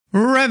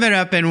Rev it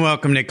up and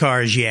welcome to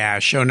Cars Yeah,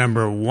 show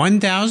number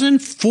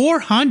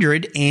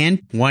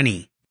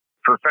 1420.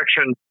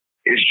 Perfection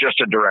is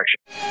just a direction.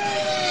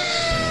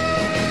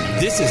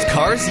 This is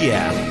Cars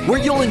Yeah, where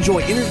you'll enjoy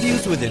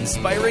interviews with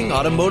inspiring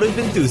automotive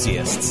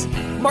enthusiasts.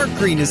 Mark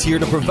Green is here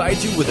to provide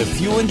you with a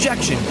fuel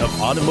injection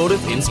of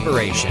automotive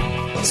inspiration.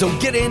 So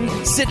get in,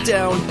 sit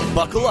down,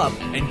 buckle up,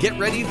 and get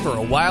ready for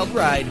a wild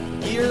ride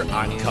here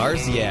on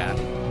Cars Yeah.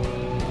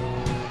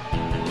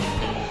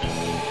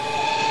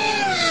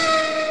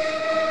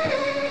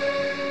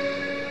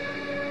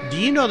 Do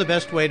you know the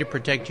best way to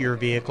protect your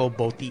vehicle,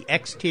 both the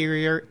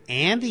exterior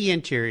and the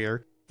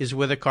interior, is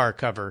with a car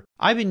cover?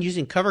 I've been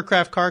using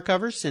Covercraft car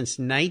covers since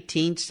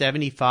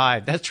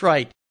 1975. That's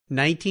right,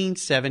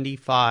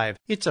 1975.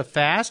 It's a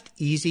fast,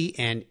 easy,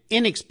 and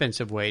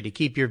inexpensive way to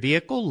keep your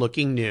vehicle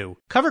looking new.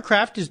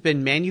 Covercraft has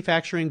been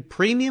manufacturing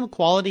premium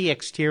quality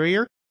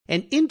exterior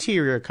and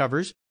interior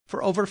covers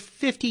for over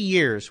 50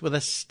 years with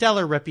a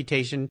stellar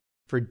reputation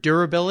for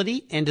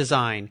durability and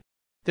design.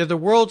 They're the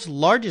world's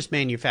largest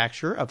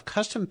manufacturer of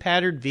custom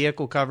patterned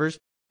vehicle covers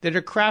that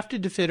are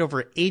crafted to fit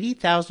over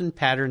 80,000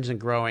 patterns and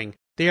growing.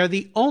 They are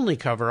the only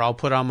cover I'll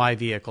put on my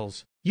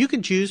vehicles. You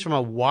can choose from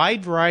a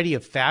wide variety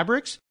of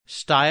fabrics,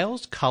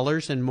 styles,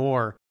 colors, and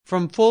more.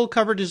 From full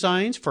cover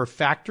designs for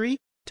factory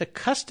to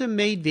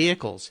custom-made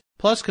vehicles,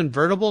 plus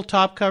convertible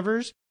top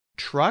covers,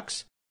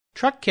 trucks,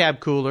 truck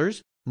cab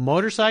coolers,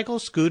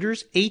 motorcycles,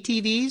 scooters,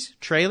 ATVs,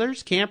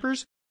 trailers,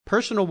 campers,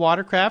 personal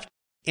watercraft,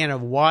 and a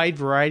wide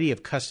variety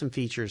of custom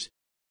features.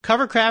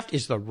 Covercraft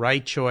is the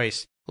right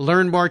choice.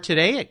 Learn more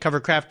today at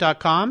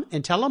covercraft.com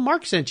and tell them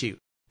Mark sent you.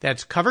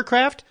 That's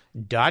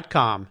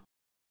covercraft.com.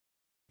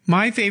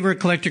 My favorite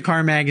collector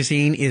car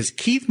magazine is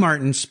Keith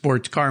Martin's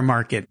Sports Car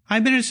Market.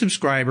 I've been a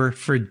subscriber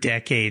for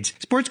decades.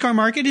 Sports Car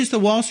Market is the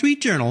Wall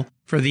Street Journal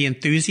for the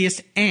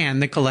enthusiast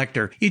and the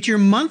collector. It's your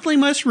monthly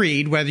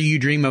must-read whether you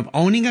dream of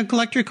owning a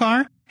collector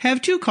car,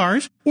 have 2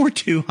 cars, or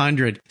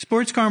 200.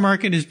 Sports Car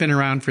Market has been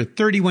around for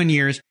 31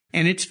 years,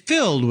 and it's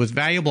filled with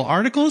valuable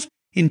articles,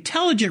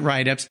 intelligent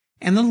write-ups,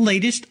 and the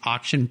latest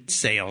auction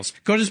sales.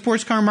 Go to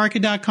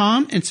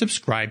sportscarmarket.com and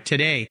subscribe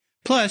today.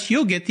 Plus,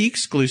 you'll get the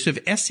exclusive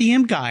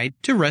SCM guide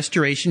to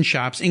restoration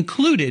shops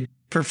included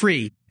for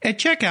free. At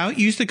checkout,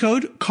 use the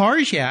code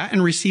CARSYEAH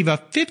and receive a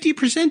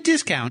 50%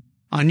 discount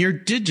on your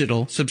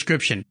digital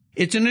subscription.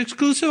 It's an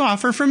exclusive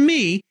offer from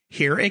me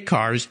here at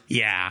Cars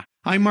Yeah.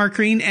 I'm Mark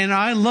Green, and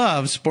I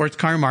love Sports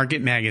Car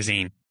Market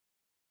magazine.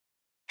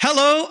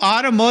 Hello,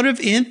 automotive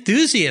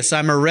enthusiasts.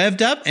 I'm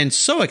revved up and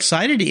so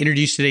excited to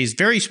introduce today's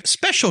very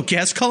special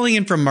guest calling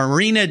in from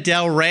Marina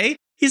Del Rey.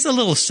 He's a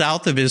little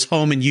south of his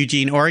home in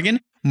Eugene, Oregon,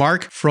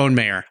 Mark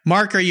Frohnmayer.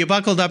 Mark, are you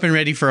buckled up and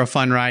ready for a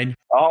fun ride?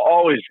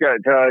 Always got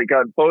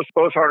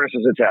both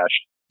harnesses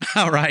attached.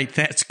 All right,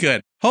 that's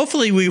good.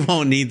 Hopefully we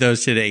won't need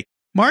those today.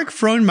 Mark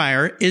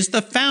Frohnmayer is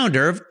the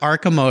founder of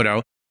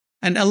Arcimoto,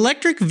 an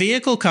electric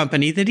vehicle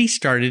company that he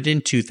started in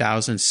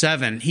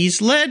 2007.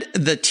 He's led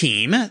the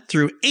team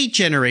through 8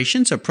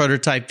 generations of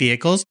prototype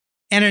vehicles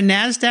and a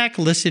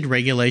Nasdaq-listed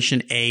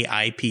Regulation A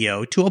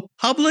IPO to a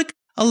public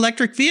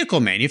electric vehicle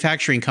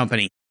manufacturing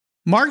company.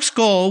 Mark's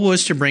goal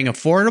was to bring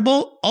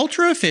affordable,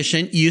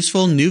 ultra-efficient,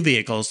 useful new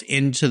vehicles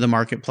into the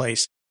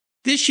marketplace.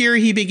 This year,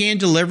 he began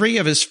delivery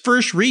of his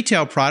first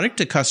retail product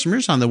to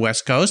customers on the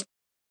West Coast,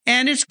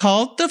 and it's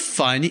called the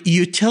Fun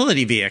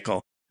Utility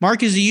Vehicle.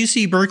 Mark is a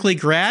UC Berkeley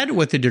grad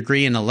with a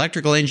degree in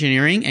electrical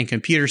engineering and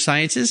computer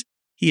sciences.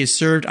 He has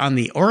served on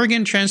the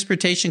Oregon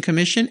Transportation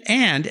Commission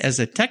and as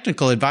a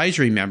technical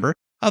advisory member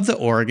of the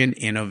Oregon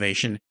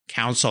Innovation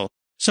Council.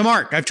 So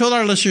Mark, I've told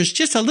our listeners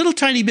just a little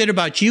tiny bit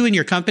about you and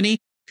your company.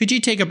 Could you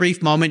take a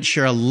brief moment,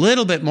 share a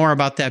little bit more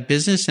about that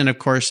business and, of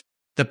course,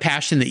 the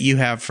passion that you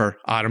have for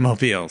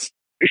automobiles?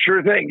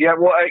 Sure thing. Yeah,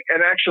 well, I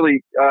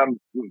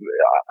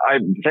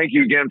thank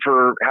you again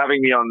for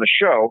having me on the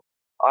show.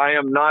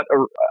 I'm not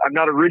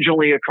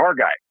originally a car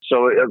guy.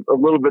 So a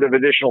little bit of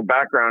additional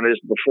background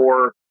is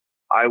before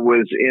I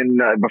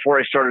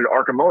started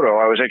Arcimoto,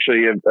 I was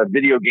actually a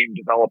video game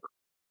developer.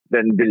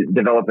 Been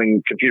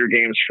developing computer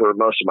games for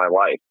most of my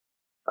life.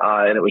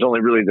 And it was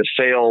only really the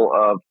sale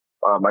of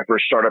my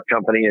first startup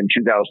company in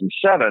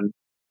 2007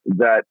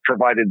 that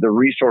provided the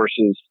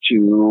resources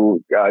to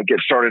get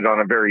started on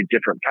a very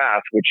different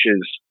path, which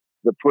is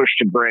the push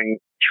to bring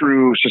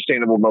true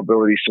sustainable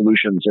mobility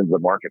solutions into the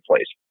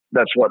marketplace.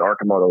 That's what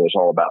Arcimoto is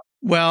all about.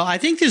 Well, I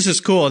think this is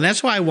cool. And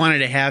that's why I wanted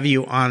to have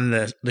you on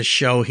the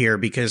show here,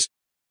 because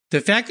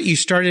the fact that you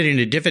started in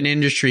a different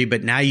industry,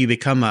 but now you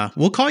become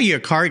we'll call you a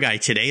car guy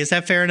today. Is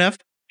that fair enough?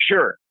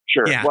 Sure.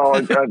 Yeah. Well,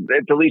 it's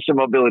at least a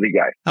mobility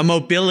guy. A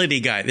mobility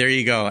guy. There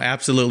you go.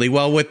 Absolutely.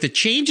 Well, with the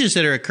changes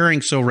that are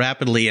occurring so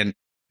rapidly in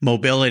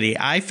mobility,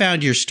 I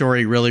found your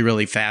story really,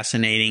 really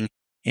fascinating.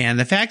 And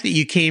the fact that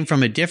you came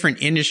from a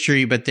different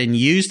industry, but then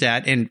used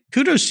that, and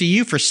kudos to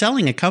you for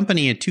selling a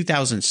company in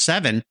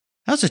 2007.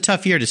 That was a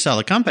tough year to sell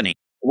a company.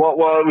 Well,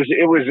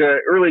 it was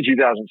early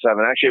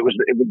 2007. Actually, it was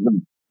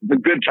the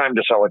good time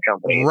to sell a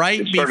company.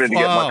 Right it started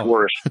before. to get much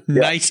worse.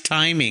 Nice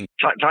timing.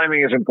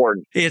 Timing is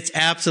important. It's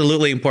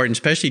absolutely important,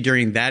 especially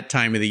during that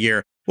time of the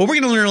year. Well,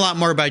 we're going to learn a lot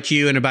more about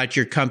you and about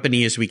your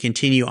company as we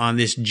continue on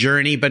this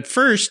journey. But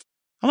first,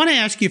 I want to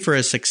ask you for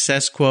a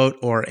success quote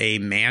or a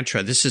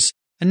mantra. This is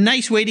a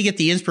nice way to get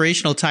the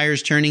inspirational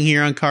tires turning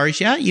here on Cars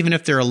Yeah, even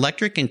if they're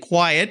electric and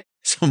quiet.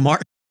 So,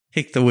 Mark,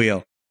 take the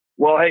wheel.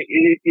 Well,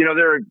 hey,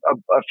 there are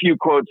a few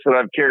quotes that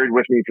I've carried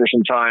with me for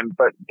some time,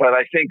 but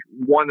I think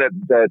one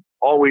that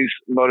always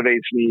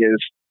motivates me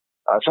is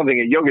something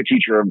a yoga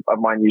teacher of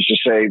mine used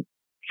to say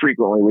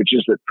frequently, which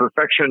is that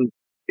perfection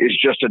is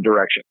just a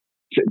direction.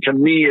 To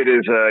me, it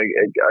is a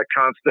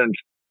constant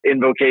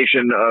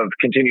invocation of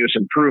continuous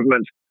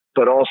improvement,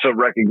 but also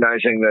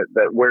recognizing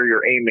that where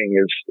you're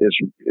aiming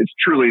is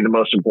truly the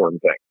most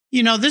important thing.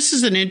 You know, this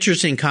is an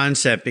interesting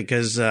concept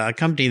because a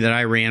company that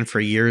I ran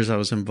for years, I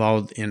was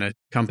involved in a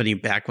company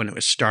back when it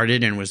was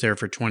started and was there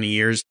for 20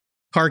 years.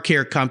 Car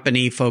care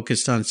company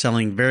focused on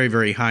selling very,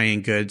 very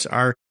high-end goods.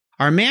 Our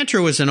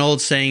mantra was an old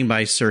saying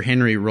by Sir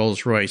Henry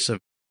Rolls-Royce of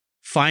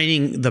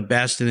finding the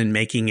best and then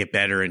making it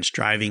better and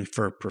striving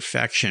for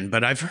perfection.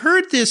 But I've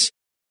heard this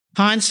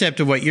concept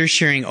of what you're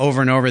sharing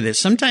over and over, that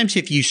sometimes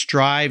if you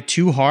strive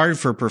too hard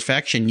for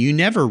perfection, you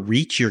never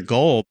reach your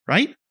goal,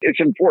 right? It's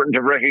important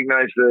to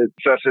recognize the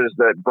successes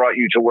that brought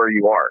you to where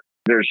you are.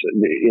 There's,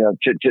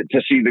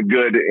 to see the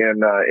good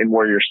in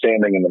where you're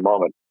standing in the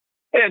moment,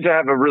 and to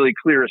have a really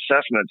clear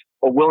assessment,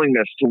 a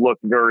willingness to look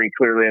very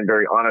clearly and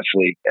very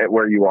honestly at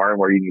where you are and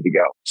where you need to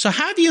go. So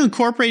how have you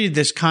incorporated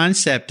this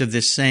concept of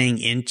this saying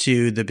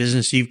into the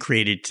business you've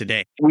created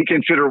today? We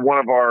consider one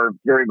of our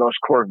very most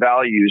core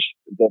values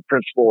the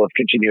principle of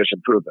continuous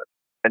improvement.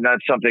 And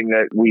that's something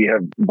that we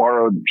have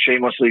borrowed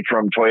shamelessly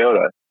from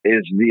Toyota,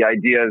 is the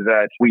idea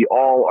that we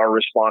all are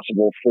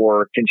responsible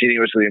for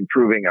continuously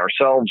improving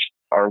ourselves,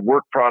 our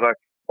work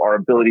product, our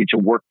ability to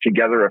work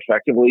together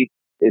effectively.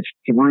 It's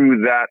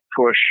through that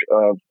push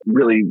of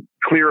really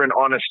clear and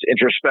honest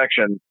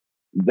introspection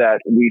that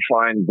we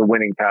find the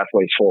winning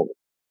pathways forward.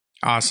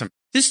 Awesome.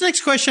 This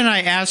next question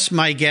I asked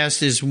my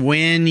guest is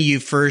when you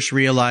first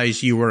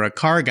realized you were a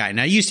car guy.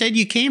 Now, you said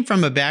you came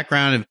from a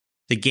background of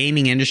the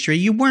gaming industry.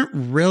 You weren't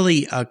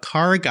really a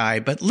car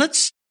guy, but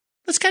let's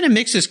kind of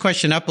mix this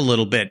question up a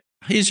little bit.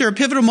 Is there a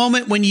pivotal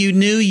moment when you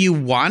knew you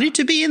wanted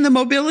to be in the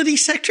mobility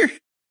sector?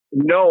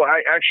 No,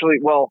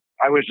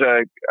 I was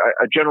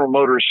a General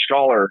Motors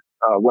scholar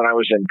when I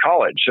was in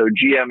college. So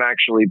GM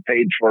actually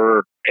paid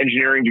for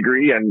engineering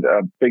degree and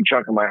a big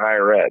chunk of my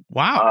higher ed.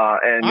 Wow.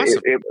 And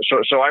awesome.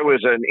 So I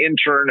was an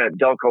intern at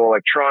Delco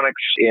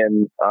Electronics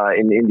in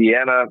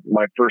Indiana,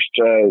 my first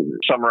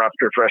summer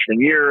after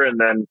freshman year, and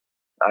then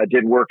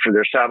did work for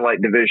their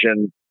satellite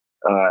division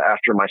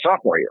after my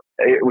sophomore year.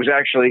 It was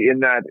actually in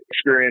that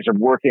experience of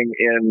working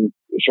in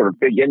sort of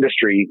big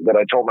industry that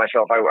I told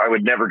myself I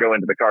would never go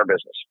into the car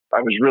business.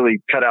 I was really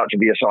cut out to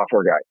be a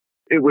software guy.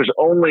 It was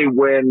only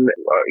when,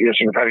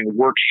 sort of having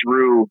worked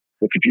through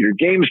the computer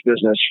games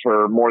business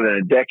for more than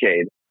a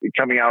decade,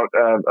 coming out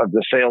of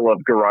the sale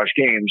of Garage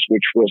Games,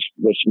 which was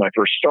my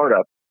first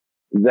startup,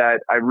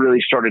 that I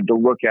really started to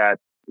look at,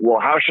 well,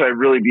 how should I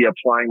really be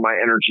applying my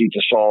energy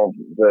to solve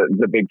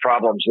the big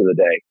problems of the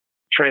day?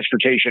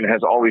 Transportation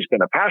has always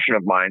been a passion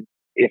of mine,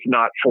 if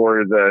not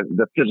for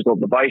the physical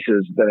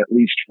devices, then at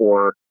least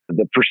for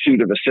the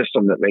pursuit of a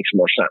system that makes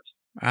more sense.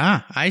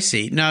 Ah, I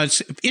see. Now,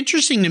 it's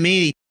interesting to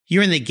me.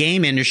 You're in the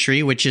game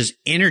industry, which is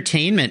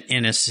entertainment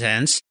in a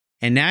sense,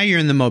 and now you're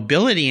in the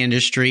mobility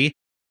industry,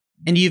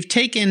 and you've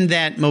taken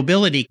that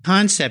mobility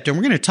concept, and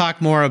we're going to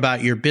talk more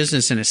about your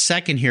business in a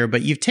second here,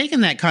 but you've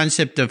taken that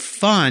concept of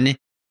fun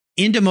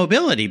into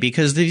mobility,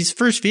 because these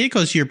first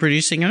vehicles you're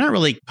producing are not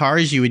really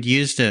cars you would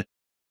use to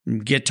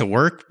get to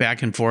work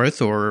back and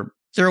forth, or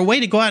is there a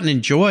way to go out and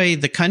enjoy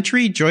the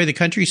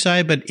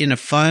countryside, but in a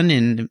fun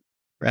and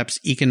perhaps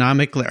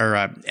economic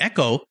or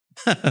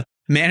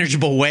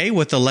manageable way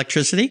with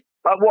electricity?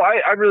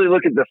 I really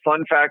look at the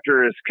fun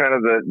factor as kind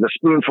of the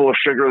spoonful of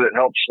sugar that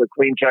helps the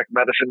clean tech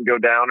medicine go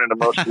down in a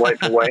most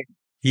delightful way.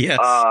 Yes,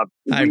 I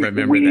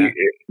remember that.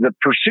 The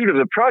pursuit of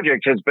the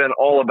project has been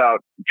all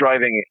about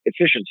driving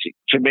efficiency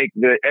to make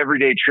the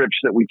everyday trips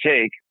that we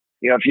take.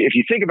 If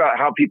you think about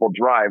how people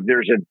drive,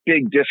 there's a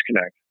big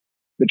disconnect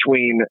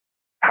between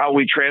how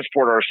we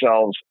transport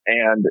ourselves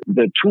and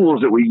the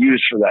tools that we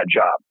use for that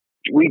job.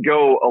 We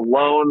go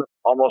alone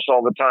almost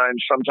all the time,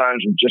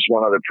 sometimes with just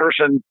one other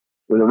person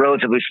with a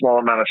relatively small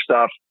amount of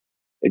stuff.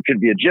 It could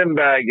be a gym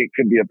bag. It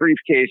could be a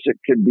briefcase. It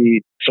could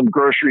be some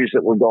groceries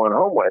that we're going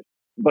home with.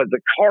 But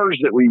the cars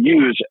that we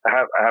use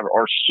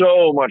are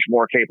so much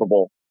more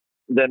capable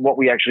than what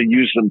we actually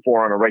use them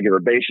for on a regular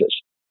basis.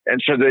 And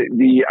so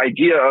the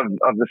idea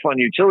of the fun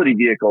utility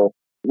vehicle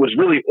was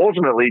really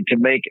ultimately to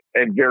make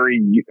a very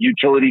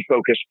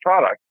utility-focused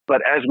product.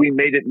 But as we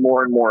made it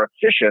more and more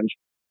efficient,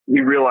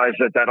 we realized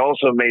that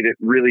also made it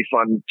really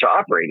fun to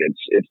operate.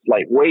 It's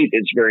lightweight.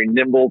 It's very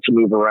nimble to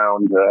move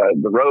around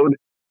the road.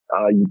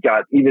 You've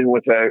got, even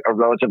with a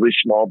relatively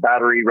small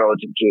battery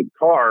relative to the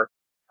car,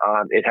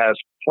 it has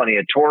plenty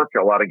of torque,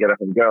 a lot of get up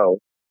and go.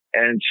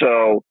 And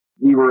so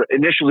we were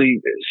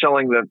initially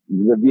selling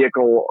the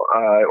vehicle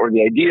or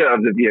the idea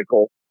of the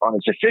vehicle on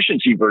its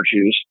efficiency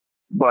virtues,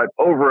 But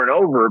over and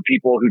over,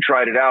 people who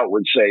tried it out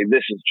would say,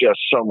 this is just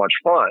so much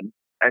fun.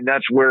 And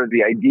that's where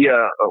the idea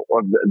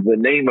of the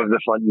name of the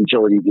fun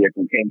utility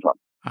vehicle came from.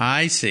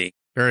 I see.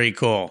 Very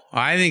cool.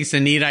 I think it's a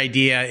neat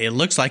idea. It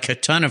looks like a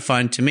ton of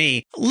fun to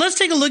me. Let's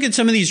take a look at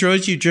some of these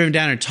roads you've driven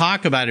down and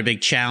talk about a big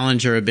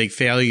challenge or a big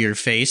failure you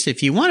faced.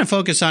 If you want to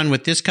focus on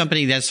with this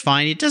company, that's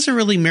fine. It doesn't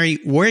really matter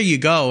where you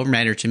go,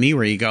 matter to me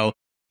where you go.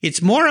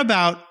 It's more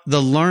about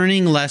the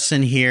learning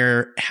lesson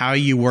here, how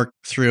you work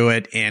through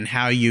it, and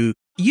how you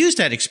use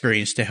that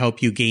experience to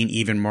help you gain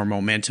even more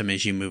momentum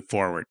as you move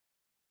forward.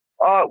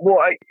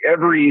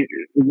 Every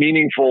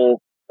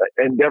meaningful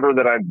endeavor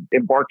that I've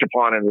embarked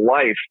upon in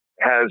life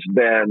has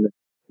been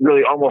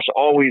really almost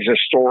always a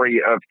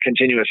story of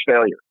continuous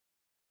failure.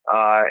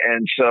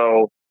 And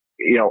so,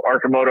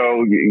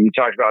 Arcimoto, you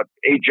talked about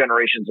 8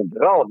 generations of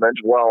development.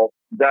 Well,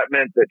 that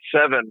meant that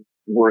 7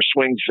 were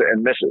swings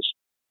and misses.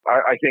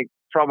 I think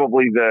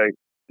probably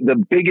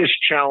the biggest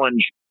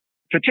challenge,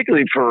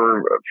 particularly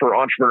for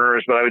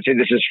entrepreneurs, but I would say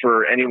this is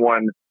for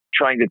anyone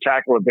trying to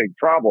tackle a big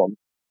problem,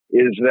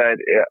 is that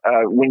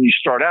when you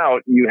start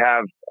out, you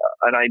have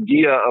an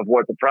idea of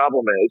what the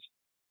problem is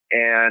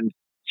and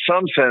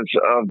some sense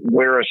of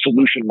where a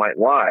solution might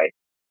lie.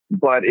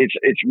 But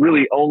it's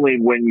really only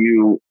when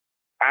you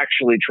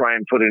actually try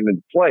and put it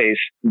into place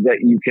that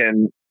you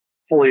can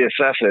fully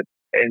assess it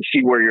and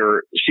see where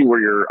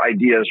your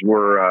ideas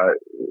were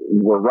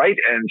right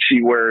and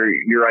see where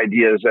your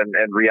ideas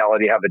and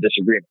reality have a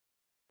disagreement.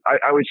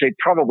 I would say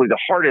probably the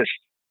hardest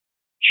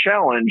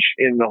challenge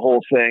in the whole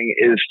thing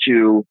is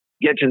to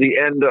get to the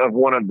end of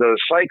one of those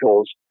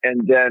cycles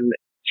and then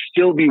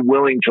still be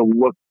willing to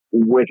look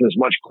with as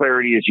much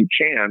clarity as you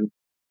can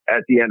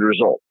at the end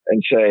result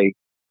and say,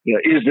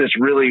 is this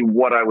really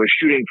what I was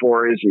shooting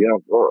for? Or is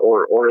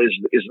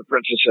the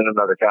princess in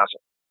another castle?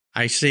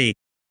 I see.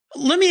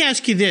 Let me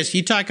ask you this.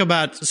 You talk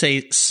about,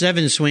 say,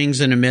 7 swings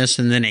and a miss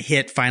and then a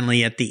hit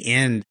finally at the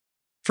end.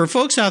 For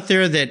folks out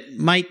there that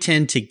might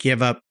tend to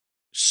give up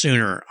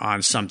sooner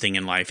on something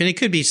in life, and it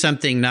could be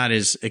something not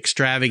as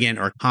extravagant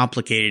or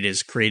complicated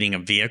as creating a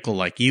vehicle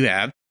like you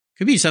have. It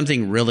could be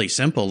something really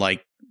simple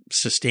like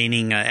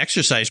sustaining an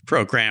exercise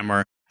program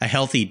or a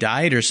healthy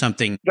diet or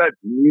something. That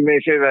you may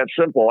say that's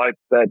simple.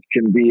 That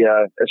can be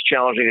as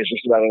challenging as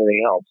just about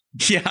anything else.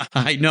 Yeah,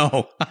 I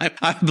know.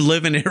 I'm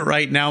living it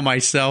right now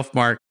myself,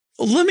 Mark.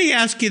 Let me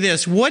ask you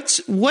this.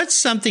 What's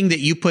something that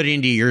you put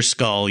into your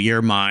skull,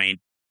 your mind,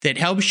 that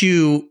helps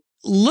you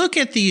look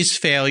at these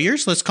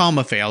failures, let's call them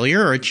a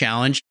failure or a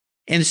challenge,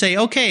 and say,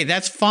 okay,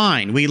 that's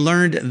fine. We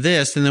learned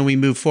this, and then we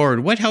move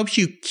forward. What helps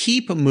you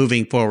keep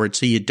moving forward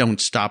so you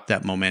don't stop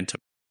that momentum?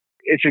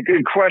 It's a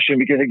good question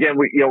because, again,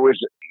 it was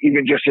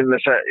even just in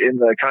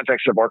the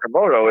context of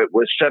Arcimoto, it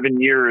was 7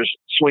 years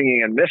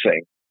swinging and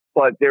missing.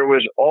 But there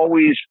was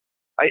always,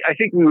 I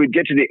think we would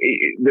get to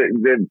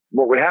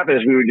what would happen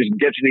is we would just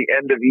get to the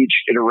end of each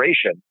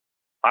iteration.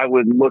 I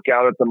would look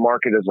out at the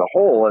market as a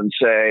whole and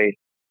say,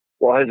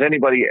 well, has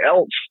anybody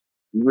else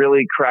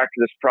really cracked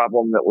this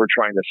problem that we're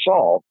trying to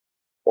solve?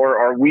 Or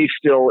are we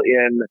still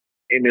in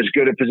as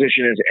good a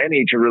position as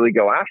any to really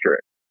go after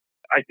it?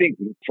 I think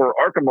for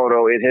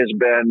Arcimoto, it has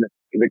been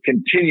the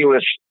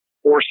continuous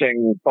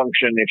forcing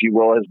function, if you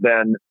will, has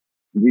been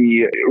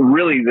the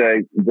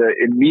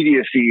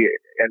immediacy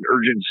and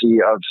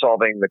urgency of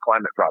solving the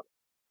climate problem.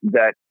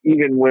 That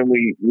even when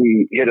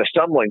we hit a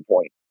stumbling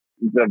point,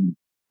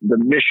 the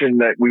mission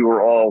that we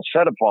were all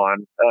set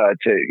upon,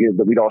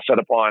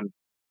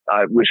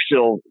 was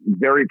still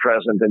very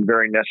present and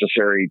very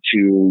necessary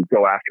to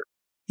go after.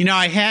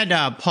 I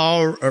had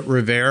Paul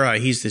Rivera.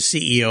 He's the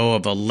CEO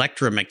of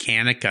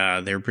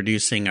Electromechanica. They're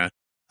producing a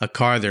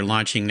car they're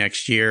launching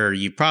next year.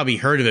 You've probably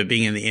heard of it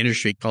being in the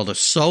industry, called a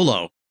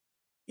Solo.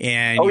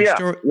 And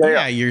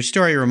your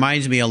story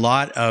reminds me a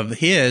lot of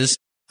his.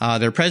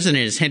 Their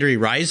president is Henry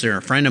Reiser,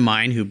 a friend of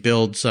mine who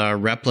builds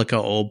replica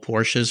old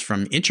Porsches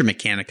from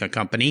Intermechanica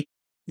company.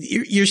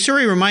 Your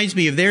story reminds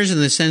me of theirs in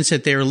the sense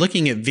that they're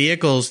looking at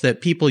vehicles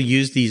that people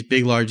use, these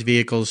big, large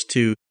vehicles,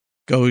 to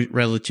go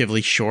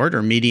relatively short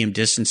or medium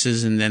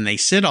distances, and then they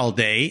sit all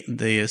day.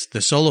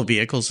 The Solo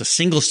vehicle is a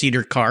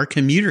single-seater car,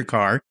 commuter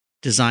car,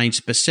 designed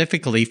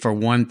specifically for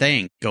one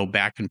thing, go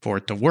back and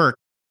forth to work.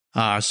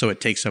 So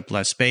it takes up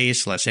less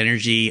space, less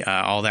energy,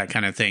 all that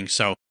kind of thing.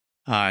 So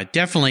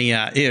definitely,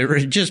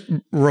 it just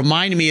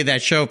reminded me of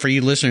that show. For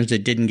you listeners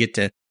that didn't get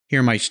to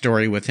hear my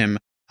story with him,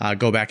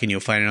 go back and you'll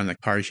find it on the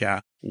Cars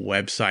Yeah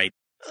website.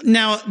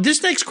 Now,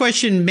 this next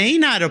question may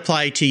not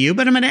apply to you,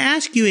 but I'm going to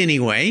ask you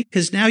anyway,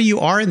 because now you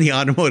are in the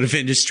automotive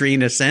industry,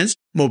 in a sense,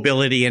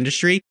 mobility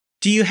industry.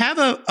 Do you have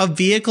a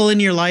vehicle in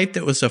your life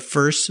that was a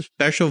first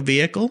special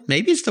vehicle?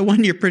 Maybe it's the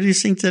one you're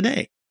producing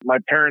today. My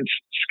parents'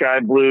 sky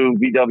blue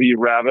VW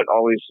Rabbit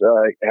always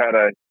had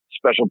a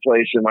special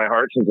place in my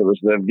heart, since it was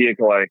the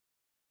vehicle I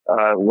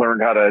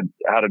learned how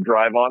to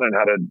drive on and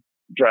how to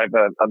drive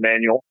a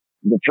manual.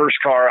 The first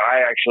car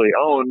I actually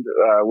owned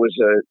was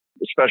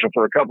special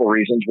for a couple of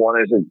reasons.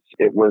 One is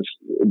it was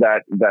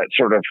that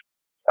sort of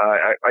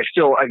I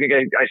still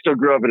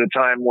grew up at a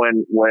time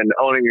when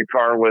owning a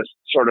car was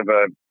sort of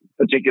a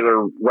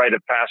particular rite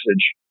of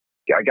passage.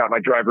 I got my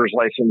driver's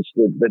license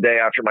the day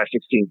after my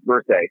 16th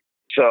birthday.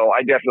 So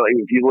I definitely,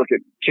 if you look at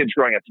kids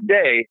growing up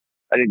today,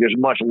 I think there's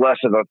much less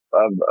of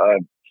a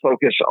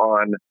focus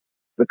on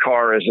the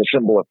car as a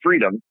symbol of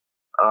freedom,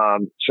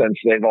 since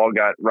they've all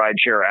got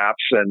rideshare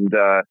apps and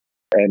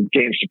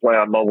games to play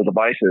on mobile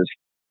devices.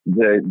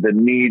 The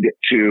need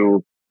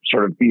to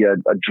sort of be a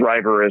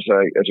driver as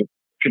a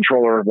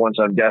controller of one's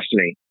own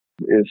destiny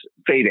is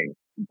fading.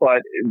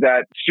 But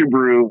that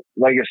Subaru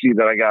Legacy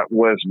that I got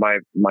was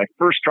my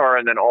first car,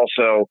 and then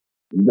also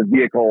the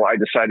vehicle I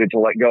decided to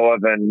let go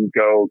of and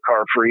go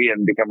car free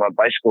and become a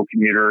bicycle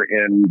commuter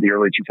in the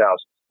early 2000s.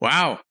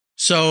 Wow.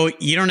 So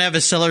you don't have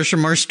a seller's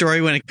remorse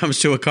story when it comes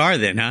to a car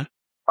then, huh?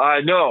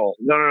 No.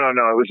 It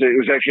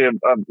was actually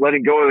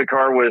letting go of the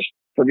car was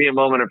for me a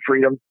moment of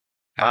freedom.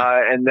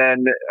 And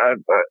then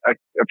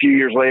a few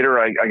years later,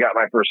 I got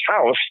my first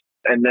house,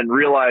 and then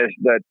realized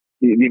that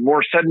the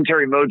more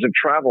sedentary modes of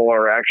travel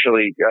are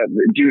actually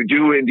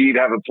do indeed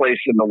have a place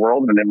in the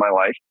world and in my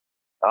life.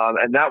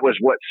 And that was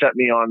what set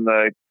me on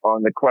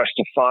the quest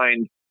to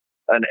find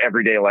an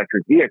everyday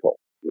electric vehicle.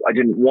 I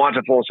didn't want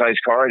a full size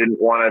car. I didn't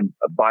want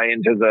to buy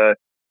into the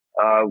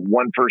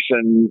one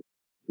person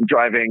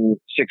driving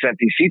 6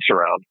 empty seats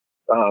around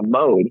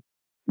mode.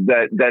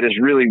 That is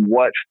really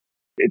what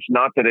it's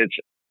not that it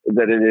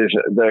is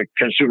the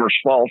consumer's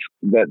fault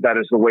that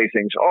is the way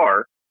things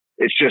are.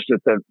 It's just that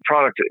the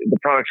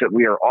products that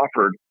we are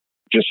offered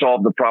to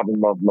solve the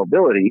problem of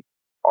mobility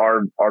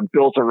are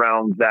built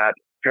around that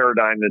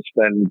paradigm that's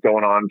been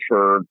going on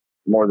for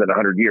more than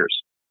 100 years.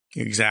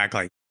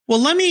 Exactly. Well,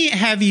 let me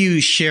have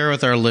you share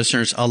with our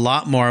listeners a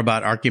lot more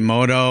about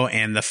Arcimoto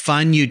and the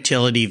Fun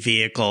Utility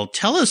Vehicle.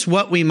 Tell us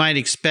what we might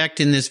expect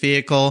in this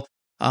vehicle.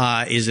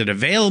 Is it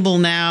available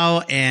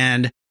now?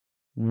 And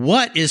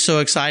what is so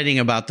exciting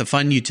about the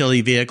Fun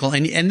Utility Vehicle?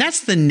 And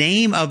that's the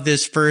name of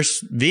this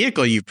first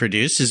vehicle you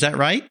produced. Is that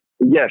right?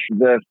 Yes,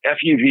 the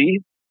FUV.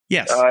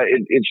 Yes.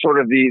 It's sort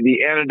of the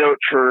antidote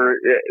for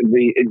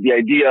the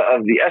idea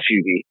of the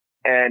SUV.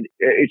 And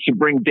it's to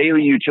bring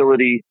daily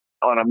utility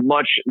on a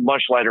much,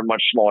 much lighter,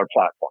 much smaller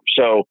platform.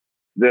 So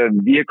the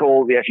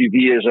vehicle, the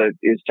FUV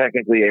is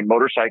technically a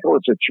motorcycle.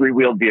 It's a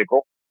 3-wheeled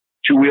vehicle,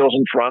 2 wheels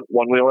in front,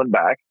 1 wheel in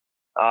back.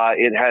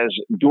 It has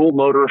dual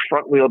motor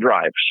front wheel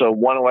drive. So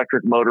one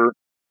electric motor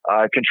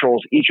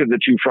controls each of the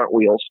 2 front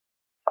wheels.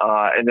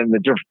 And then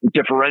the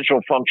differential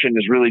function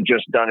is really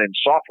just done in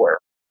software.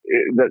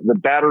 The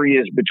battery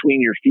is between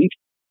your feet.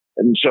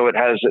 And so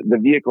the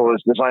vehicle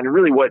is designed,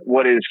 really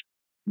what is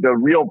the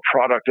real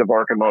product of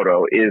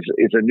Arcimoto is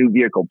a new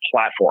vehicle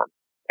platform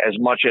as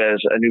much as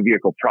a new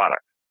vehicle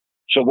product.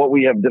 So what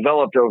we have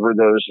developed over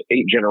those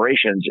 8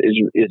 generations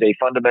is a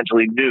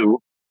fundamentally new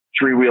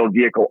 3-wheeled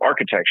vehicle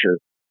architecture.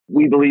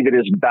 We believe it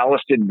is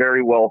ballasted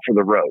very well for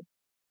the road.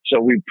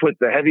 So we put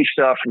the heavy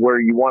stuff where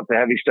you want the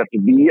heavy stuff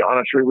to be on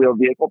a 3-wheeled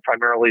vehicle,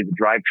 primarily the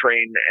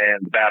drivetrain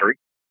and the battery.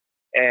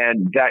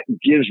 And that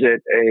gives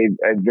it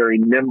a very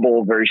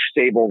nimble, very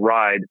stable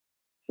ride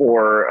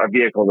for a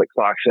vehicle that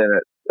clocks in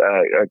at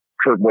a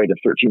curb weight of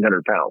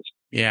 1,300 pounds.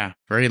 Yeah,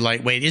 very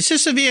lightweight. Is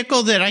this a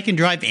vehicle that I can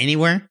drive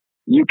anywhere?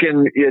 You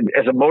can,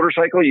 as a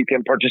motorcycle, you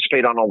can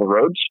participate on all the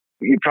roads.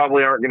 You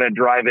probably aren't going to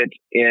drive it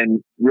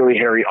in really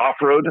hairy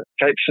off-road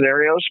type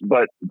scenarios,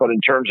 but in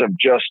terms of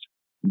just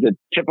the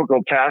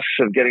typical tasks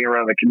of getting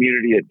around the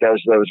community, it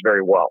does those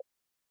very well.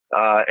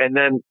 And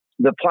then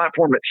the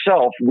platform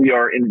itself, we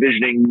are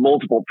envisioning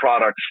multiple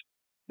products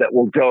that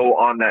will go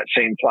on that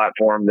same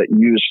platform that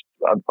use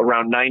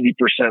around 90%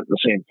 the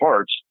same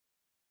parts.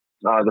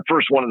 The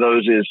first one of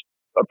those is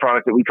a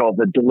product that we call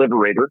the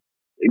Deliverator.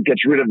 It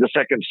gets rid of the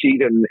second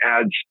seat and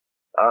adds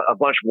a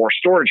bunch more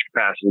storage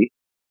capacity.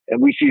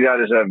 And we see that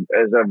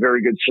as a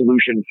very good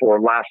solution for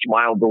last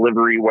mile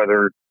delivery,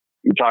 whether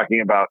you're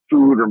talking about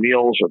food or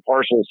meals or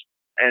parcels.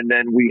 And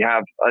then we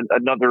have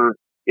another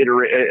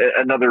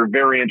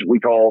variant we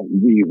call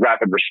the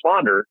Rapid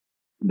Responder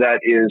that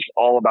is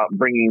all about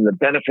bringing the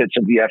benefits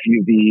of the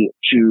FUV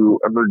to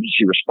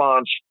emergency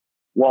response,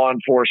 law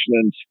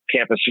enforcement,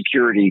 campus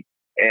security,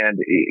 and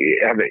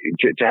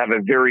to have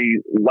a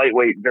very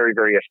lightweight, very,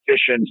 very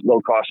efficient,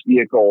 low-cost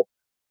vehicle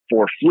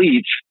for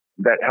fleets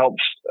that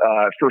helps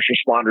first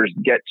responders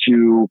get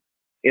to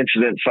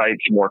incident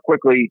sites more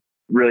quickly,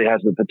 really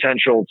has the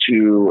potential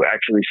to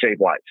actually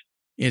save lives.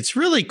 It's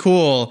really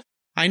cool.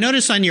 I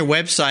noticed on your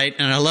website,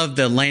 and I love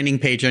the landing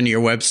page on your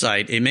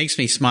website, it makes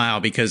me smile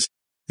because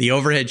the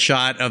overhead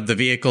shot of the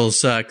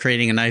vehicles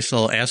creating a nice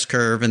little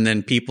S-curve and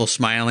then people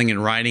smiling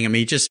and riding them.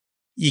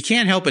 You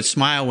can't help but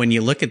smile when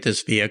you look at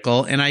this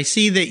vehicle. And I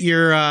see that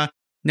you're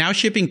now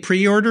shipping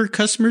pre-order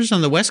customers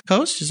on the West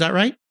Coast. Is that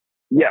right?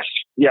 Yes.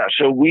 Yeah.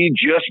 So we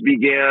just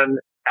began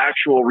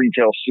actual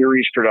retail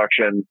series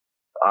production.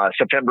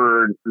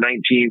 September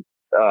 19th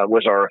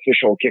was our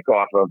official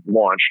kickoff of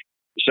launch.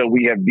 So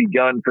we have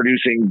begun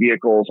producing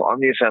vehicles on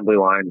the assembly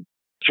line,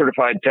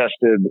 certified,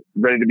 tested,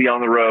 ready to be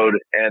on the road.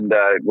 And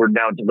we're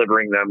now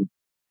delivering them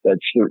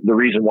That's the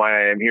reason why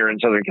I am here in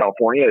Southern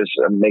California is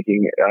I'm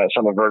making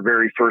some of our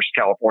very first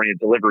California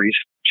deliveries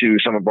to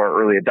some of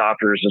our early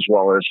adopters, as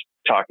well as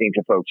talking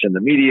to folks in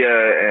the media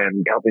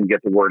and helping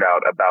get the word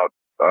out about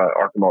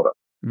Arcimoto.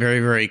 Very,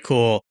 very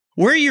cool.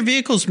 Where are your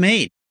vehicles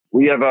made?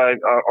 We have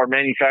our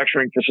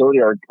manufacturing facility.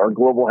 Our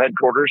global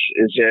headquarters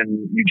is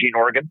in Eugene,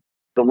 Oregon,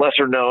 the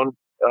lesser known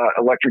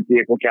electric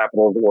vehicle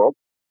capital of the world.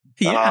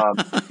 Yeah.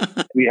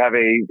 We have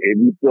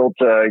we built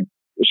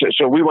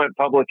so we went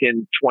public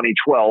in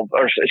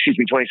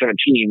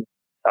 2017.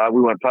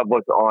 We went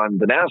public on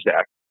the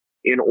Nasdaq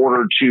in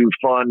order to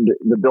fund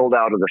the build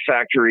out of the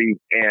factory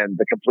and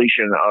the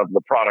completion of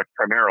the product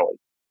primarily.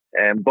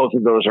 And both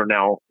of those are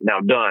now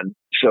done.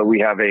 So we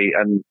have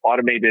an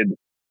automated,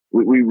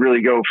 we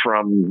really go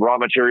from raw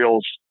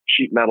materials,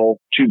 sheet metal,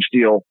 tube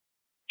steel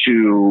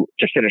to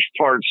finished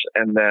parts.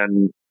 And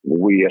then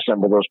we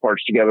assemble those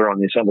parts together on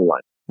the assembly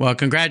line. Well,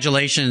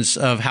 congratulations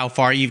of how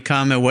far you've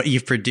come and what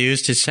you've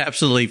produced. It's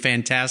absolutely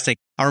fantastic.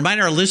 I'll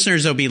remind our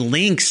listeners there'll be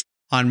links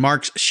on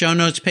Mark's show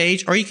notes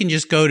page, or you can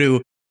just go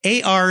to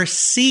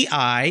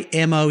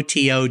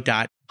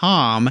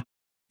arcimoto.com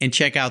and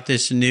check out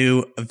this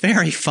new,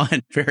 very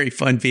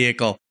fun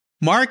vehicle.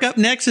 Mark, up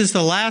next is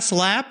the last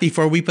lap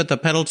before we put the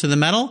pedal to the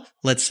metal.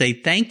 Let's say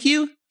thank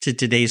you to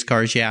today's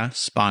Cars Yeah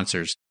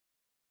sponsors.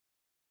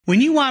 When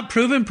you want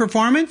proven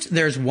performance,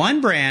 there's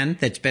one brand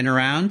that's been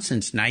around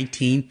since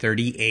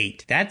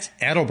 1938. That's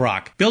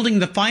Edelbrock, building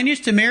the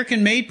finest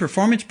American-made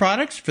performance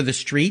products for the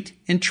street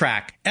and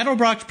track.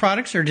 Edelbrock's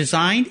products are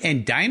designed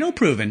and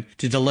dyno-proven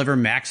to deliver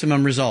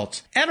maximum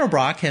results.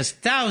 Edelbrock has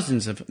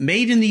thousands of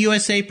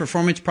made-in-the-USA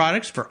performance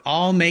products for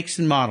all makes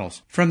and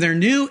models. From their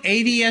new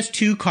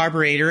AVS2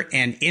 carburetor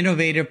and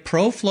innovative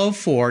ProFlow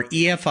 4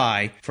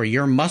 EFI for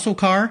your muscle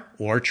car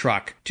or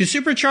truck, to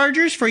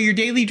superchargers for your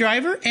daily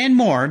driver and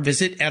more,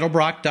 visit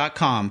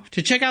Edelbrock.com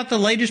to check out the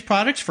latest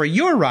products for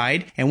your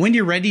ride. And when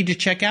you're ready to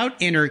check out,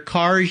 enter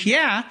Cars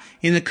Yeah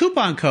in the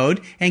coupon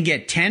code and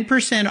get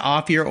 10%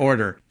 off your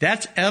order.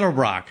 That's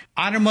Edelbrock,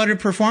 automotive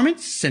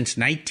performance since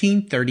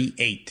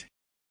 1938.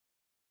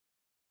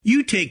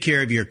 You take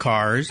care of your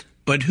cars,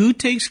 but who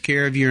takes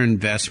care of your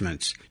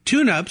investments?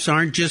 Tune-ups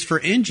aren't just for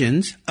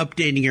engines.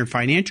 Updating your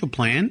financial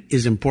plan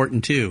is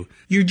important too.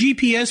 Your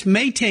GPS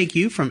may take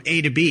you from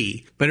A to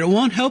B, but it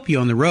won't help you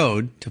on the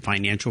road to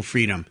financial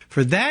freedom.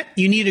 For that,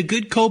 you need a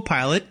good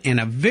co-pilot and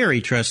a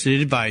very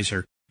trusted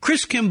advisor.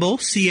 Chris Kimball,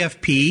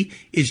 CFP,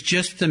 is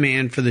just the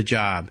man for the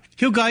job.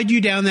 He'll guide you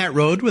down that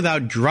road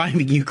without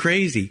driving you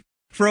crazy.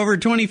 For over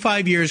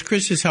 25 years,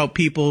 Chris has helped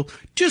people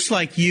just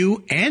like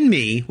you and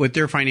me with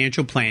their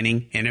financial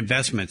planning and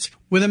investments.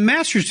 With a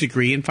master's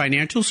degree in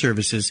financial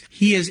services,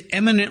 he is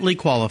eminently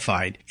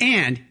qualified,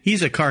 and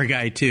he's a car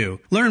guy too.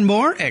 Learn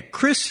more at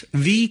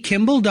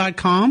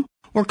chrisvkimball.com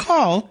or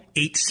call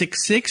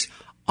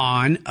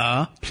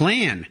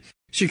 866-ON-A-PLAN.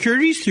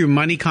 Securities through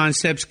Money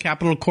Concepts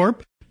Capital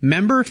Corp.,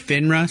 member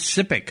FINRA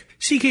SIPC.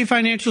 CK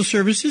Financial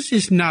Services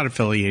is not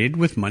affiliated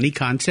with Money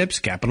Concepts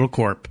Capital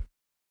Corp.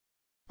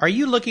 Are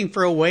you looking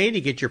for a way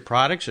to get your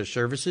products or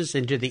services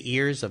into the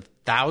ears of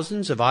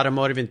thousands of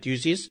automotive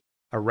enthusiasts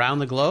around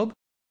the globe?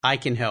 I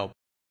can help.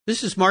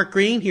 This is Mark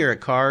Green here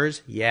at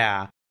Cars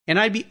Yeah, and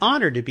I'd be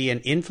honored to be an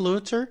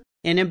influencer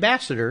and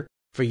ambassador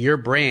for your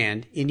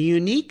brand in a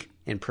unique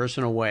and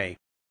personal way.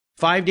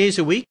 5 days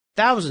a week,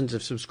 thousands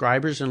of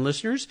subscribers and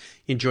listeners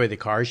enjoy the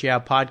Cars Yeah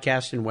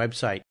podcast and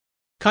website.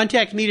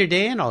 Contact me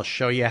today and I'll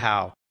show you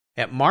how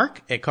at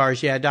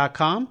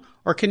mark@carsyeah.com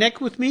or connect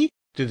with me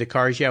through the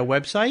Cars Yeah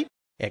website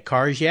at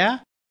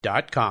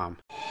carsyeah.com.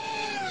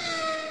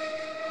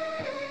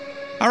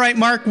 All right,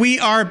 Mark, we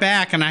are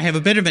back, and I have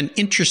a bit of an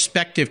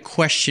introspective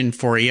question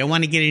for you. I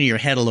want to get into your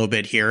head a little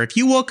bit here. If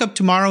you woke up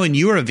tomorrow and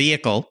you were a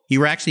vehicle,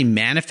 you were actually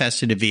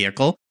manifested a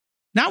vehicle,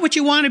 not what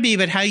you want to be,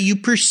 but how you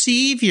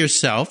perceive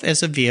yourself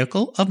as a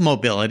vehicle of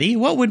mobility,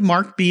 what would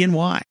Mark be and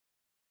why?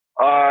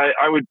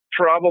 I would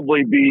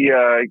probably be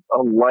a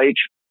light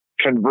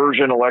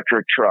conversion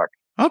electric truck.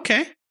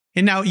 Okay.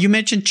 And now you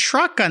mentioned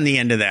truck on the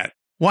end of that.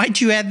 Why'd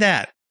you add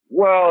that?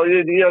 Well,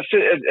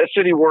 a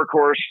city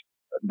workhorse,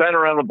 been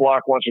around the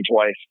block once or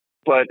twice,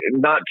 but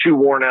not too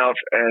worn out,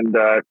 and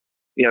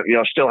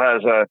still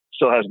has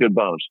good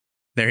bones.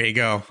 There you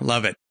go.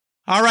 Love it.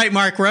 All right,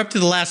 Mark, we're up to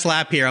the last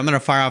lap here. I'm going to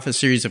fire off a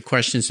series of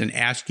questions and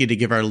ask you to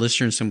give our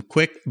listeners some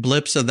quick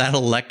blips of that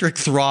electric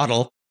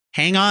throttle.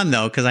 Hang on,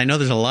 though, because I know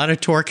there's a lot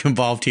of torque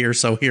involved here,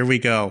 so here we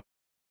go.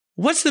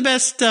 What's the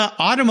best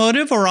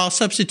automotive, or I'll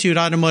substitute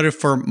automotive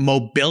for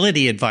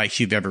mobility advice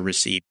you've ever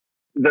received?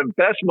 The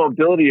best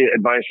mobility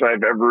advice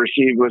I've ever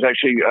received was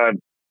actually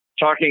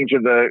talking to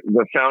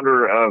the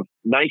founder of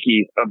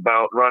Nike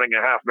about running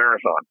a half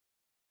marathon.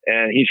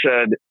 And he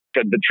said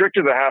the trick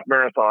to the half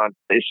marathon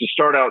is to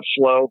start out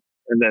slow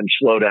and then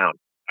slow down.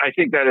 I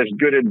think that is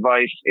good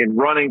advice in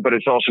running, but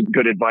it's also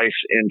good advice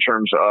in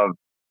terms of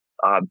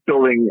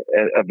building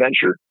a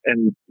venture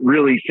and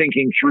really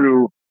thinking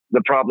through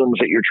the problems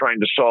that you're trying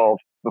to solve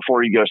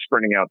before you go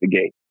sprinting out the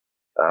gate.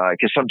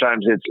 Because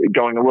sometimes it's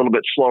going a little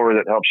bit slower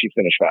that helps you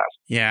finish fast.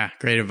 Yeah,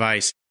 great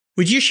advice.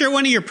 Would you share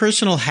one of your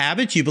personal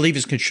habits you believe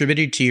has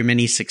contributed to your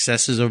many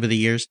successes over the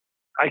years?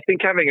 I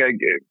think having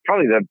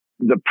probably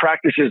the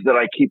practices that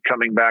I keep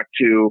coming back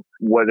to,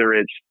 whether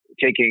it's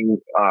taking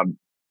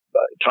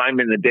time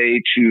in the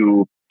day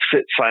to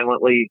sit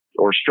silently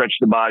or stretch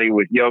the body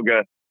with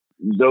yoga,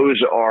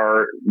 those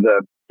are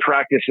the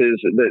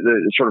practices,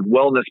 the sort of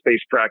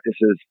wellness-based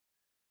practices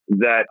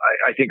that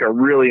I think are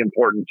really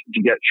important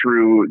to get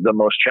through the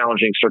most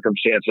challenging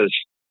circumstances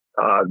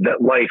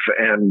that life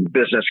and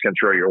business can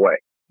throw your way.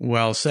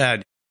 Well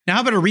said. Now,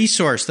 how about a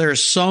resource? There are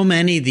so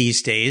many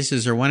these days.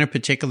 Is there one in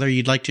particular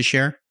you'd like to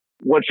share?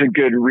 What's a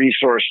good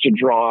resource to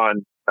draw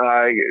on?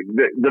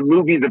 The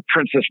movie The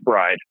Princess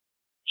Bride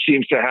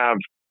seems to have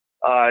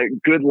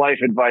good life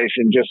advice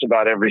in just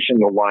about every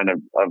single line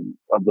of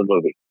the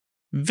movie.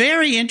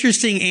 Very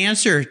interesting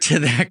answer to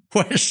that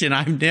question.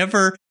 I've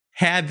never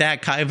had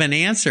that kind of an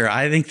answer.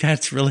 I think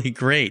that's really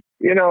great.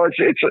 You know,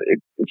 it's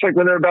like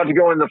when they're about to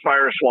go in the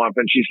fire swamp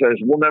and she says,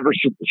 "We'll never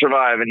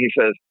survive." And he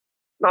says,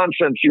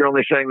 "Nonsense. You're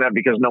only saying that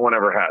because no one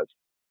ever has."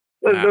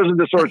 Those are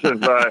the sorts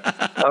of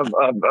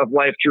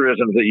life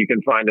truisms that you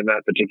can find in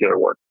that particular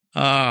work.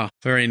 Oh,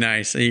 very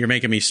nice. You're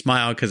making me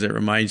smile because it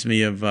reminds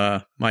me of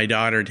my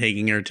daughter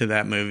taking her to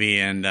that movie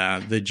and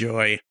the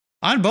joy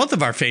on both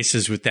of our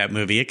faces with that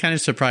movie. It kind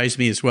of surprised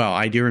me as well.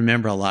 I do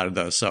remember a lot of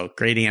those. So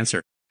great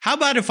answer. How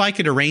about if I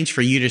could arrange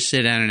for you to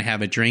sit down and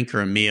have a drink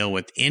or a meal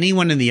with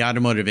anyone in the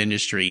automotive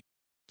industry,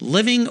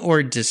 living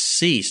or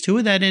deceased? Who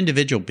would that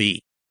individual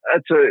be?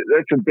 That's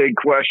a big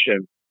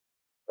question.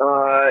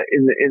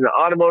 In the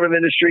automotive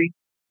industry,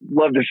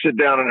 love to sit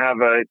down and have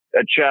a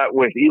chat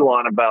with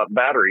Elon about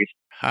batteries.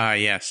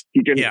 Yes.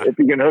 If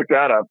you can hook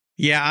that up.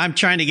 Yeah, I'm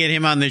trying to get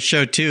him on this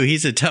show too.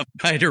 He's a tough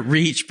guy to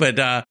reach, but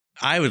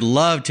I would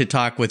love to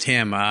talk with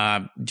him.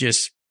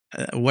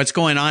 What's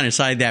going on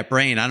inside that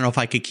brain? I don't know if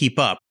I could keep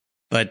up,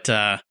 but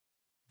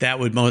that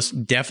would most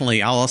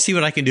definitely. I'll see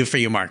what I can do for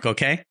you, Mark.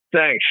 Okay.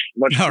 Thanks.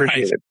 Much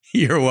appreciated. Right.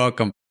 You're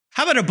welcome.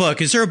 How about a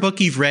book? Is there a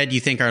book you've read you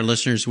think our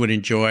listeners would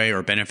enjoy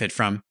or benefit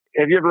from?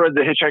 Have you ever read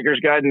The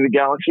Hitchhiker's Guide to the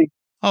Galaxy?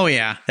 Oh,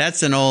 yeah.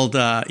 That's an old,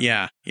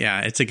 yeah,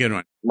 it's a good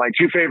one. My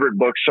two favorite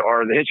books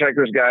are The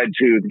Hitchhiker's Guide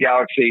to the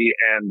Galaxy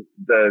and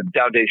The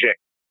Tao Te Ching.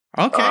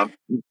 Okay.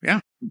 Yeah.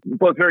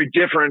 Both very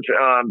different,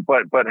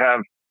 but have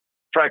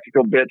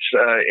practical bits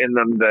in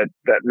them that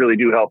really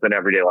do help in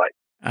everyday life.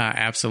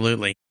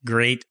 Absolutely.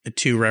 Great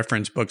two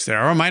reference books there.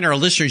 I'll remind our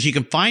listeners, you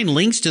can find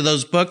links to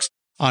those books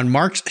on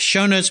Mark's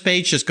show notes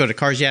page. Just go to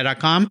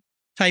carsyeah.com.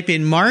 Type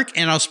in Mark,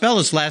 and I'll spell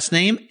his last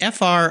name,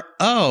 Frohnmayer.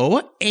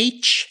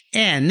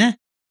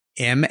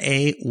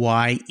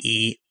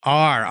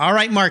 All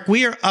right, Mark,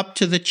 we are up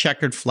to the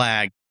checkered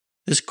flag.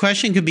 This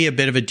question could be a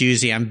bit of a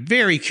doozy. I'm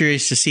very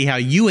curious to see how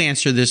you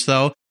answer this,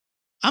 though.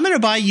 I'm going to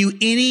buy you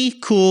any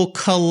cool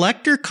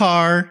collector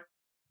car,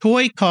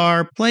 toy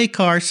car, play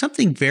car,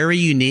 something very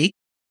unique.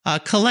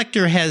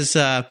 Collector has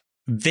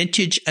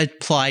vintage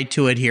applied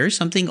to it here,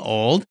 something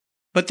old.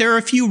 But there are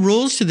a few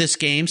rules to this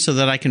game so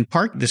that I can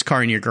park this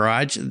car in your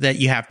garage that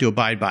you have to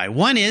abide by.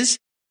 One is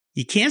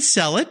you can't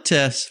sell it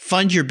to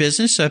fund your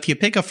business. So if you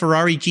pick a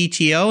Ferrari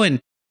GTO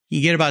and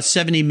you get about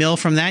 70 mil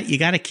from that, you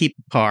got to keep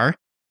the car.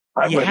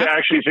 I was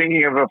actually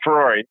thinking of a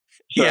Ferrari.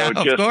 So yeah,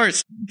 of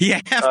course. You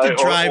have to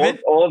drive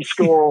it. Old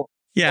school,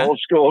 old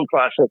school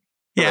classic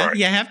Yeah, Ferrari.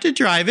 you have to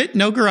drive it.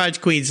 No garage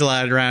queens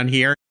allowed around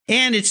here.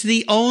 And it's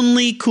the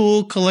only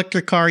cool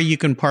collector car you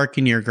can park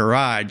in your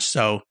garage.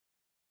 So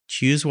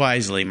choose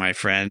wisely, my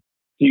friend.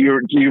 Do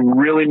you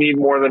really need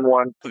more than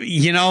one?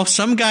 You know,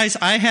 some guys,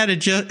 I had a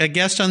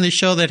guest on the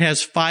show that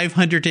has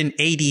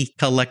 580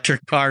 collector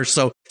cars.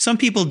 So some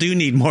people do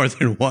need more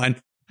than one.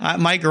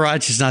 My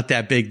garage is not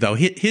that big, though.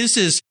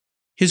 His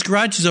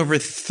garage is over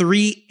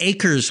 3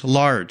 acres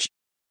large.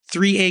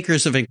 3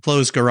 acres of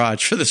enclosed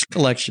garage for this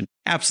collection.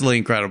 Absolutely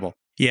incredible.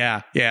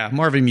 Yeah.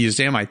 More of a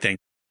museum, I think.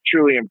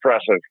 Truly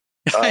impressive.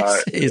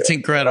 It's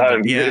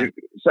incredible. Yeah.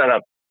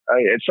 Setup.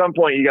 At some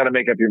point, you got to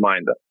make up your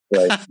mind, though.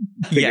 Right?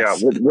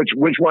 Yes.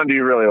 Which one do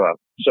you really love?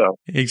 So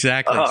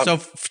exactly. So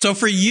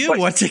for you,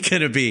 what's it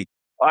going to be?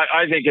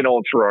 I think an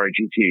old Ferrari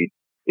GT.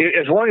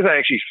 As long as I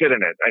actually fit in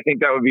it, I think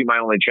that would be my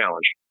only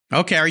challenge.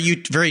 Okay. Are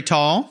you very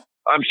tall?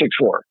 I'm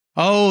 6'4".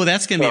 Oh,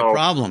 that's going to be a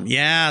problem.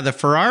 Yeah, the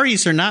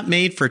Ferraris are not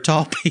made for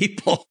tall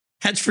people.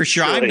 That's for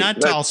sure. Really? I'm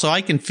not tall, so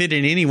I can fit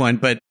in anyone.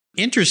 But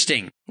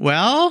interesting.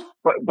 Well,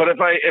 but if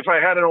I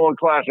had an old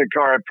classic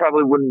car, I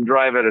probably wouldn't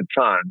drive it a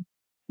ton.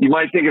 You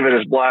might think of it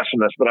as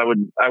blasphemous, but I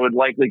would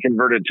likely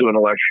convert it to an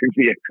electric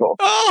vehicle.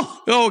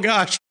 Oh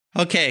gosh.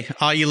 Okay,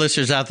 all you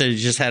listeners out there who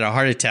just had a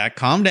heart attack,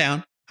 calm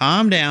down.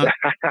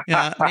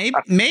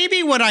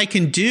 Maybe what I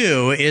can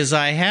do is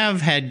I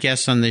have had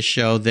guests on this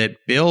show that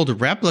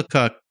build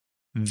replica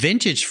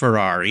vintage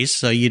Ferraris,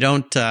 so you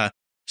don't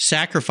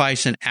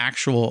sacrifice an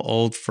actual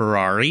old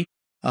Ferrari.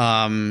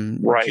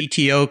 Right.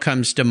 GTO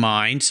comes to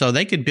mind, so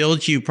they could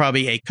build you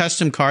probably a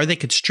custom car. They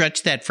could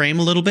stretch that frame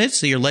a little bit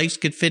so your legs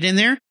could fit in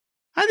there.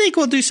 I think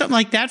we'll do something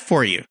like that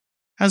for you.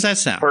 How's that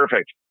sound?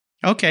 Perfect.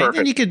 Okay, Perfect.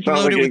 Then you could sounds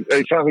load like it.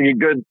 It sounds like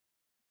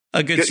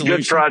a good solution.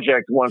 Good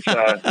project once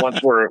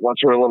we're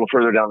a little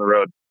further down the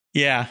road.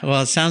 Yeah,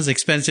 well, it sounds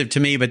expensive to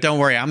me, but don't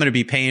worry, I'm going to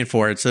be paying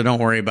for it, so don't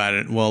worry about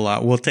it.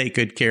 We'll take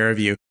good care of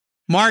you.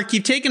 Mark,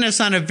 you've taken us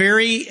on a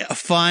very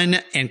fun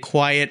and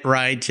quiet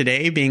ride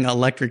today, being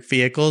electric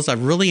vehicles.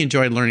 I've really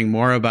enjoyed learning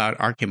more about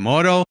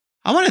Arcimoto.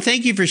 I want to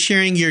thank you for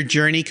sharing your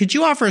journey. Could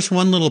you offer us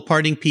one little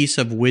parting piece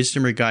of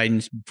wisdom or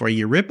guidance before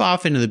you rip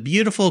off into the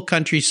beautiful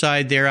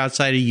countryside there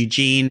outside of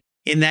Eugene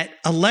in that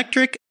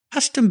electric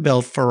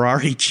custom-built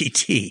Ferrari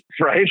GT?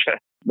 Right.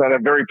 But a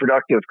very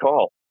productive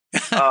call.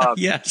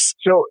 Yes.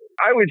 So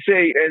I would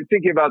say, and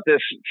thinking about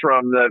this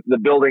from the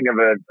building of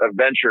a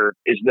venture,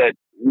 is that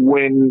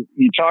when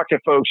you talk to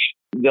folks,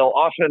 they'll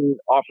often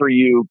offer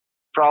you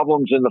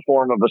problems in the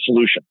form of a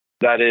solution.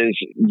 That is,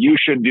 you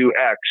should do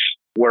X,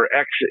 where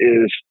X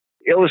is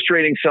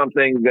illustrating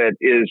something that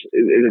is,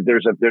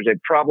 there's a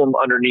problem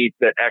underneath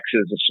that X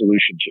is a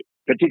solution to.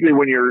 Particularly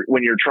when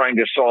you're trying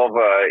to solve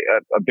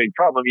a big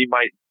problem, you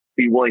might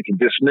be willing to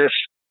dismiss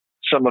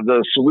some of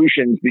those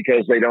solutions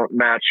because they don't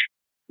match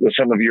with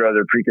some of your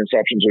other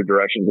preconceptions or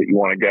directions that you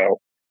want to go.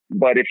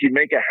 But if you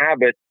make a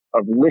habit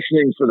of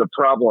listening for the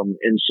problem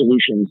in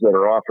solutions that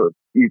are offered,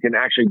 you can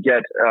actually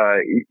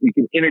you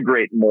can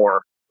integrate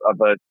more of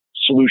a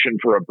solution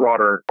for a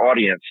broader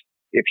audience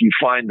if you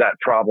find that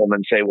problem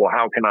and say, well,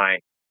 how can I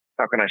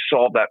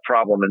solve that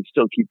problem and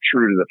still keep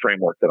true to the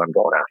framework that I'm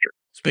going after?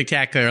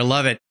 Spectacular. I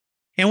love it.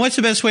 And what's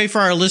the best way for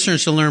our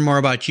listeners to learn more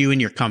about you and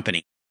your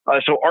company?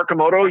 So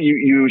Arcimoto,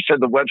 you said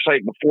the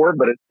website before,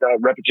 but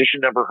repetition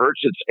never hurts.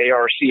 It's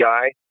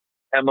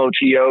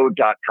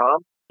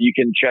ARCIMOTO.com. You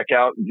can check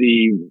out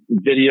the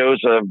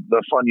videos of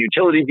the fun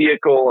utility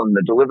vehicle and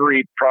the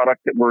delivery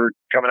product that we're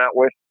coming out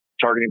with,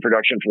 targeting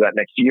production for that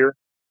next year.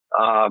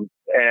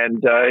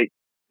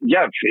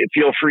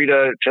 Feel free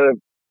to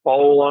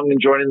follow along and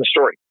join in the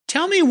story.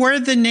 Tell me where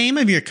the name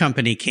of your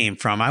company came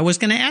from. I was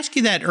going to ask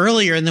you that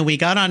earlier, and then we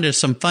got onto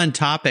some fun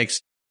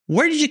topics.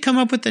 Where did you come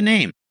up with the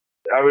name?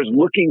 I was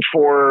looking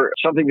for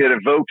something that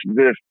evoked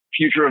the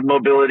future of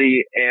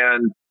mobility,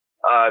 and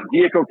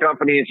vehicle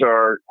companies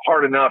are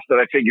hard enough that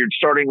I figured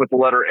starting with the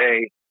letter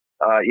A,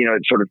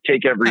 sort of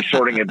take every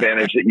sorting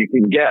advantage that you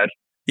can get.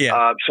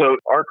 Yeah. So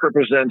ARC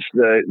represents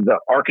the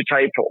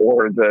archetype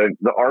or the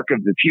arc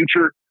of the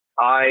future.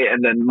 I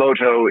and then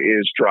Moto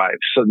is drive.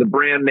 So the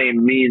brand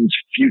name means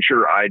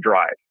future I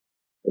drive.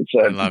 It's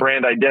a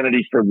brand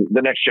identity for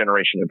the next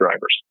generation of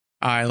drivers.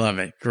 I love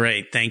it.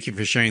 Great. Thank you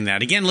for sharing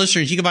that. Again,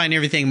 listeners, you can find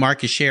everything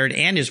Mark has shared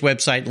and his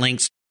website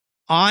links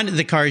on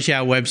the Cars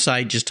Yeah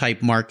website. Just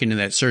type Mark into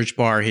that search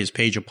bar. His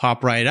page will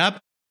pop right up.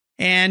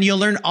 And you'll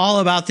learn all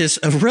about this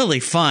really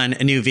fun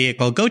new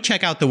vehicle. Go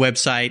check out the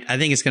website. I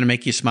think it's going to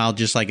make you smile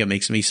just like it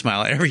makes me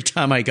smile every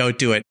time I go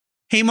to it.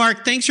 Hey,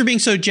 Mark, thanks for being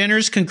so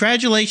generous.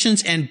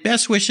 Congratulations and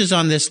best wishes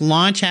on this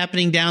launch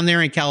happening down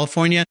there in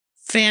California.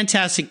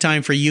 Fantastic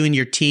time for you and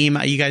your team.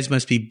 You guys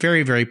must be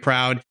very, very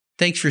proud.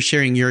 Thanks for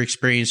sharing your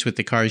experience with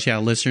the Cars Yeah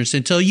listeners.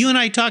 Until you and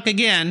I talk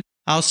again,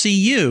 I'll see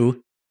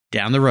you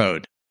down the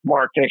road.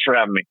 Mark, thanks for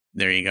having me.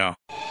 There you go.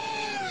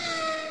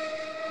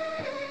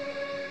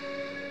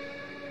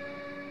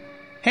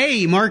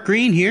 Hey, Mark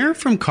Green here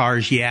from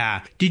Cars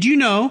Yeah. Did you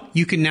know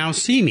you can now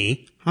see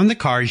me on the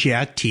Cars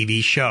Yeah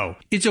TV show?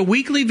 It's a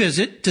weekly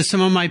visit to some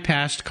of my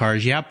past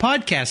Cars Yeah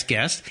podcast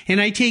guests, and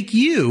I take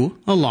you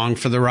along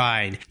for the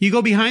ride. You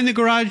go behind the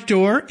garage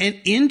door and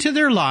into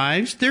their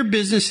lives, their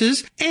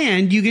businesses,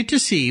 and you get to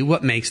see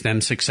what makes them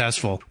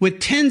successful. With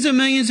tens of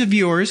millions of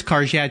viewers,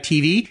 Cars Yeah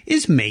TV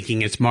is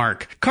making its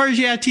mark. Cars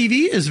Yeah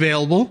TV is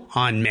available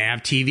on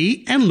MAV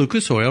TV and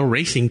Lucas Oil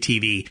Racing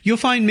TV. You'll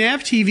find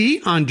MAV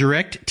TV on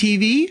Direct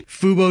TV,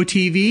 Fubo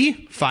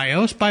TV,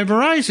 Fios by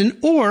Verizon,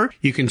 or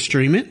you can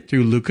stream it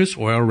through Lucas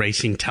Oil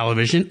Racing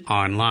Television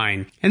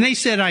online. And they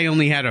said I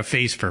only had a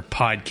face for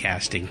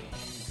podcasting.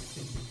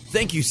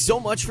 Thank you so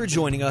much for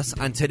joining us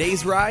on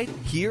today's ride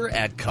here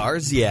at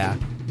Cars Yeah.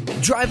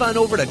 Drive on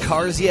over to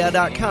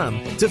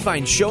carsyeah.com to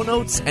find show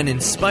notes and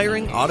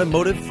inspiring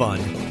automotive fun.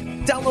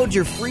 Download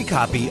your free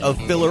copy of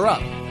Filler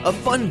Up, a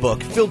fun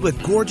book filled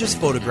with gorgeous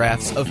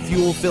photographs of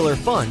fuel filler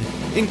fun,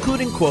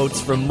 including quotes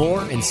from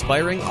more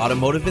inspiring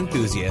automotive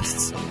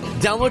enthusiasts.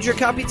 Download your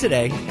copy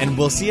today, and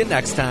we'll see you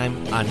next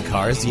time on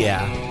Cars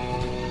Yeah.